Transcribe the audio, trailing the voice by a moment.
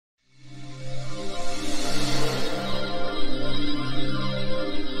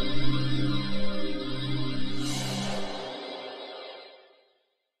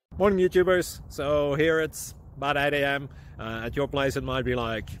Morning YouTubers. So here it's about 8 a.m. At your place it might be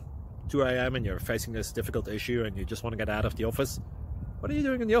like 2 a.m. and you're facing this difficult issue and you just want to get out of the office. What are you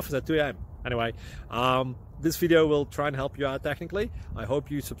doing in the office at 2 a.m.? Anyway, this video will try and help you out technically. I hope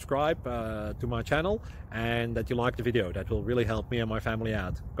you subscribe to my channel and that you like the video. That will really help me and my family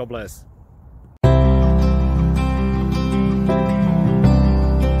out. God bless.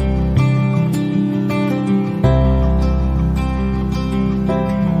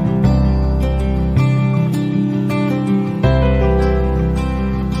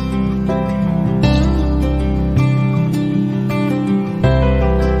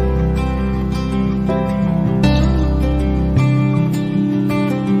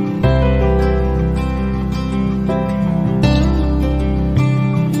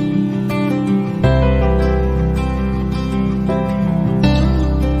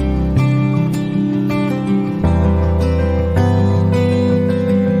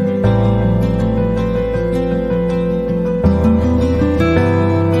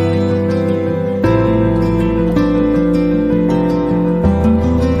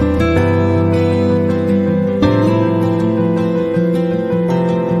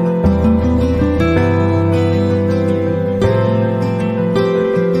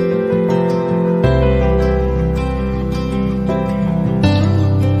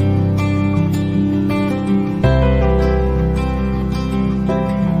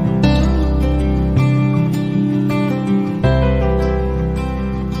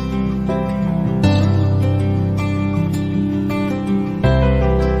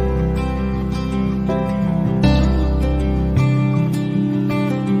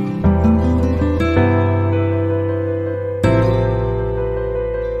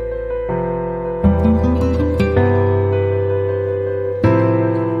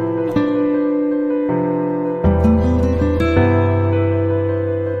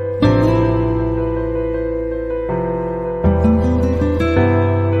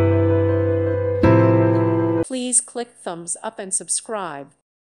 Please click thumbs up and subscribe.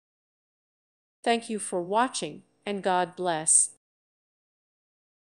 Thank you for watching, and God bless.